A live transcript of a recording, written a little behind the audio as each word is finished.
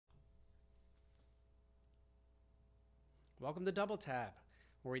Welcome to Double Tap,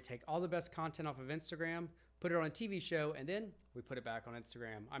 where we take all the best content off of Instagram, put it on a TV show, and then we put it back on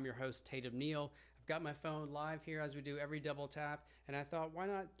Instagram. I'm your host, Tatum Neal. I've got my phone live here as we do every Double Tap, and I thought, why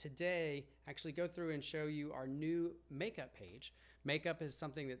not today actually go through and show you our new makeup page. Makeup is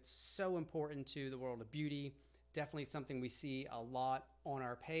something that's so important to the world of beauty, definitely something we see a lot on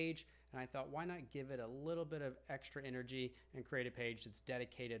our page, and I thought, why not give it a little bit of extra energy and create a page that's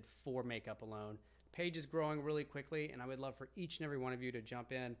dedicated for makeup alone. Page is growing really quickly, and I would love for each and every one of you to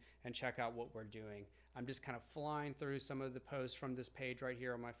jump in and check out what we're doing. I'm just kind of flying through some of the posts from this page right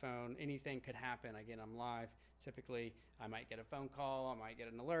here on my phone. Anything could happen. Again, I'm live. Typically, I might get a phone call, I might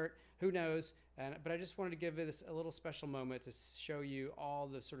get an alert, who knows? But I just wanted to give this a little special moment to show you all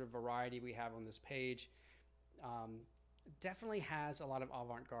the sort of variety we have on this page. Definitely has a lot of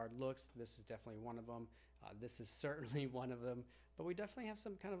avant-garde looks. This is definitely one of them. This is certainly one of them. But we definitely have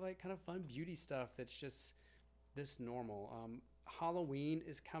some kind of fun beauty stuff that's just this normal. Halloween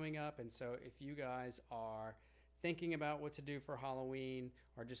is coming up, and so if you guys are thinking about what to do for Halloween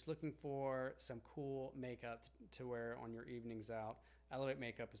or just looking for some cool makeup to wear on your evenings out, Elevate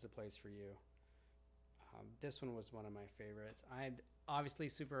Makeup is the place for you. This one was one of my favorites. I'm obviously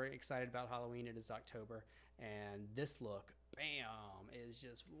super excited about Halloween. It is October, and this look, bam, is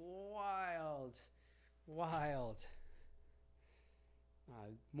just wild, wild.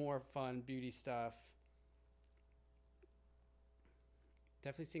 More fun beauty stuff.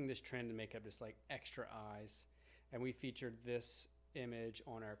 Definitely seeing this trend in makeup, just like extra eyes. And we featured this image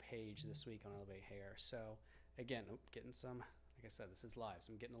on our page this week on Elevate Hair. So again, getting some, like I said, this is live,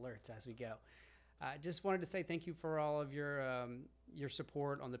 so I'm getting alerts as we go. Just wanted to say thank you for all of your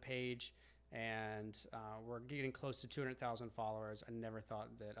support on the page, and we're getting close to 200,000 followers. I never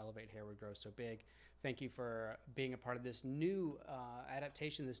thought that Elevate Hair would grow so big. Thank you for being a part of this new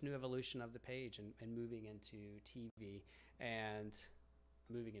adaptation, this new evolution of the page, and moving into TV and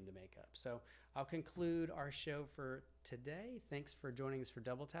moving into makeup. So I'll conclude our show for today. Thanks for joining us for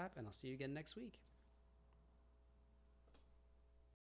Double Tap, and I'll see you again next week.